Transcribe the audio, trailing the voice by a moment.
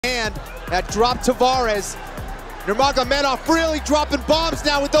hand that dropped Tavares. Nurmagomedov really dropping bombs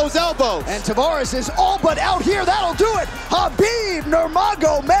now with those elbows. And Tavares is all but out here. That'll do it. Khabib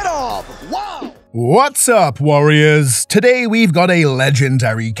Nurmagomedov. Wow. What's up, warriors? Today we've got a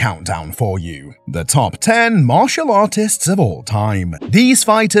legendary countdown for you. The top 10 martial artists of all time. These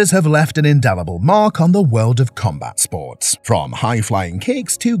fighters have left an indelible mark on the world of combat sports. From high-flying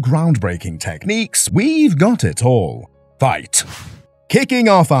kicks to groundbreaking techniques, we've got it all. Fight! Kicking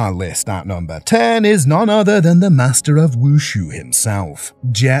off our list at number 10 is none other than the master of Wushu himself,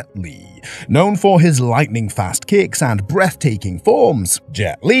 Jet Li. Known for his lightning-fast kicks and breathtaking forms,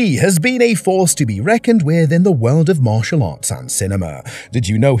 Jet Li has been a force to be reckoned with in the world of martial arts and cinema. Did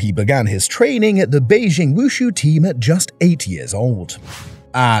you know he began his training at the Beijing Wushu Team at just 8 years old?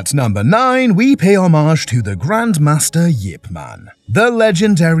 At number 9, we pay homage to the Grandmaster Yip Man, the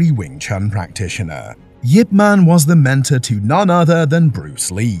legendary Wing Chun practitioner. Yip Man was the mentor to none other than Bruce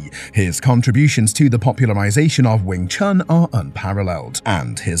Lee. His contributions to the popularization of Wing Chun are unparalleled,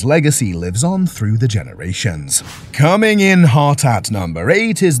 and his legacy lives on through the generations. Coming in hot at number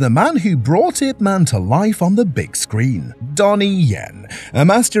 8 is the man who brought Yip Man to life on the big screen, Donnie Yen, a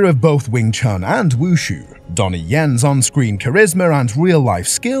master of both Wing Chun and Wushu. Donnie Yen's on-screen charisma and real-life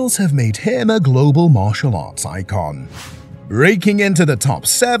skills have made him a global martial arts icon. Breaking into the top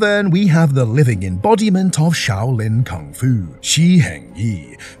 7, we have the living embodiment of Shaolin Kung Fu, Shi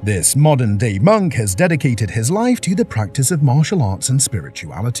Hengyi. This modern-day monk has dedicated his life to the practice of martial arts and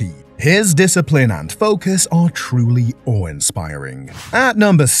spirituality. His discipline and focus are truly awe-inspiring. At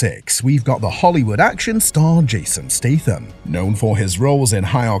number 6, we've got the Hollywood action star Jason Statham. Known for his roles in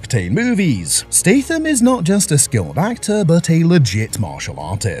high-octane movies, Statham is not just a skilled actor but a legit martial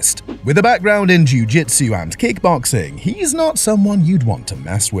artist. With a background in jiu-jitsu and kickboxing, he's not someone you'd want to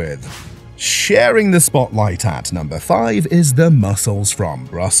mess with. Sharing the spotlight at number 5 is the muscles from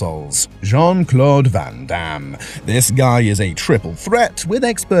Brussels, Jean-Claude Van Damme. This guy is a triple threat with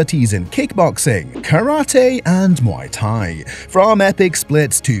expertise in kickboxing, karate, and Muay Thai. From epic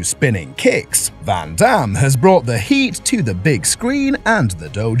splits to spinning kicks, Van Damme has brought the heat to the big screen and the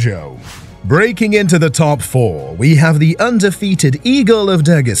dojo. Breaking into the top 4, we have the undefeated Eagle of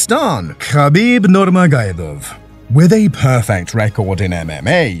Dagestan, Khabib Nurmagomedov. With a perfect record in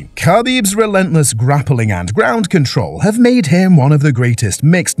MMA, Khabib's relentless grappling and ground control have made him one of the greatest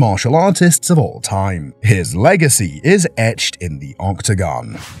mixed martial artists of all time. His legacy is etched in the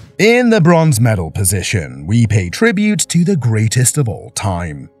octagon. In the bronze medal position, we pay tribute to the greatest of all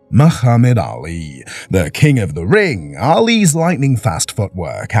time, Muhammad Ali. The king of the ring, Ali's lightning-fast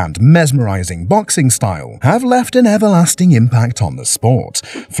footwork and mesmerizing boxing style have left an everlasting impact on the sport.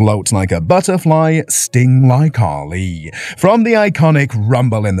 Float like a butterfly, sting like Ali. From the iconic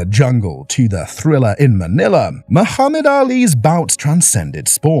Rumble in the Jungle to the Thriller in Manila, Muhammad Ali's bouts transcended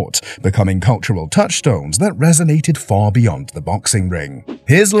sport, becoming cultural touchstones that resonated far beyond the boxing ring.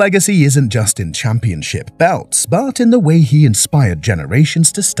 His legacy isn't just in championship belts, but in the way he inspired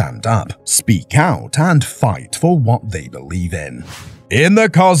generations to stand up, speak out, and fight for what they believe in. In the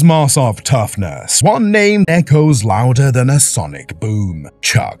cosmos of toughness, one name echoes louder than a sonic boom: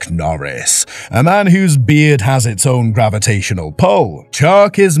 Chuck Norris. A man whose beard has its own gravitational pull,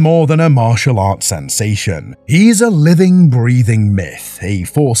 Chuck is more than a martial arts sensation. He's a living, breathing myth, a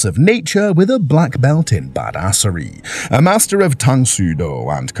force of nature with a black belt in badassery. A master of Tang Soo Do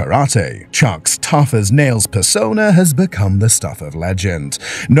and karate, Chuck's tough-as-nails persona has become the stuff of legend.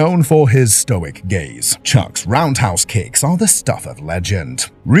 Known for his stoic gaze, Chuck's roundhouse kicks are the stuff of legend.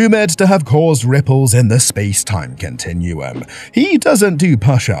 Rumored to have caused ripples in the space-time continuum. He doesn't do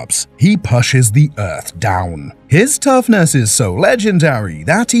push-ups, he pushes the Earth down. His toughness is so legendary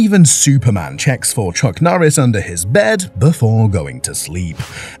that even Superman checks for Chuck Norris under his bed before going to sleep.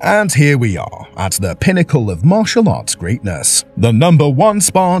 And here we are, at the pinnacle of martial arts greatness. The number 1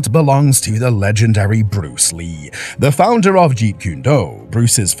 spot belongs to the legendary Bruce Lee. The founder of Jeet Kune Do,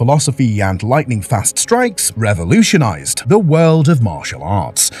 Bruce's philosophy and lightning-fast strikes revolutionized the world of martial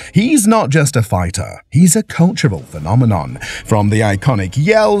arts. He's not just a fighter, he's a cultural phenomenon. From the iconic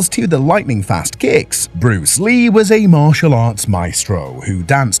yells to the lightning-fast kicks, Bruce Lee was a martial arts maestro who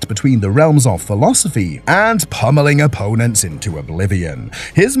danced between the realms of philosophy and pummeling opponents into oblivion.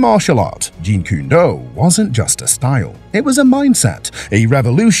 His martial art, Jeet Kune Do, wasn't just a style, it was a mindset, a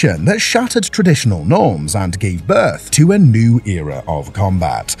revolution that shattered traditional norms and gave birth to a new era of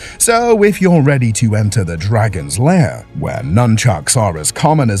combat. So if you're ready to enter the dragon's lair, where nunchucks are as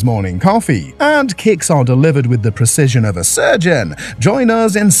common as morning coffee and kicks are delivered with the precision of a surgeon, join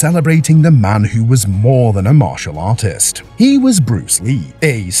us in celebrating the man who was more than a martial artist. He was Bruce Lee,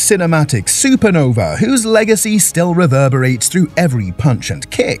 a cinematic supernova whose legacy still reverberates through every punch and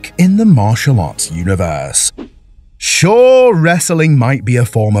kick in the martial arts universe. Sure, wrestling might be a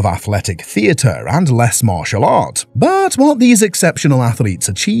form of athletic theater and less martial art, but what these exceptional athletes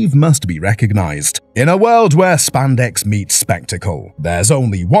achieve must be recognized. In a world where spandex meets spectacle, there's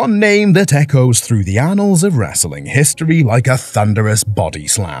only one name that echoes through the annals of wrestling history like a thunderous body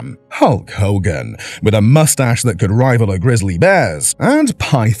slam: Hulk Hogan. With a mustache that could rival a grizzly bear's, and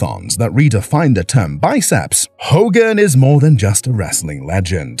pythons that redefine the term biceps, Hogan is more than just a wrestling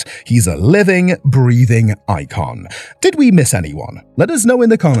legend. He's a living, breathing icon. Did we miss anyone? Let us know in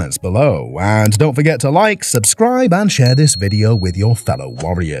the comments below, and don't forget to like, subscribe, and share this video with your fellow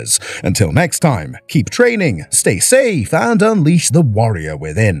warriors. Until next time, keep training, stay safe, and unleash the warrior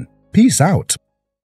within. Peace out.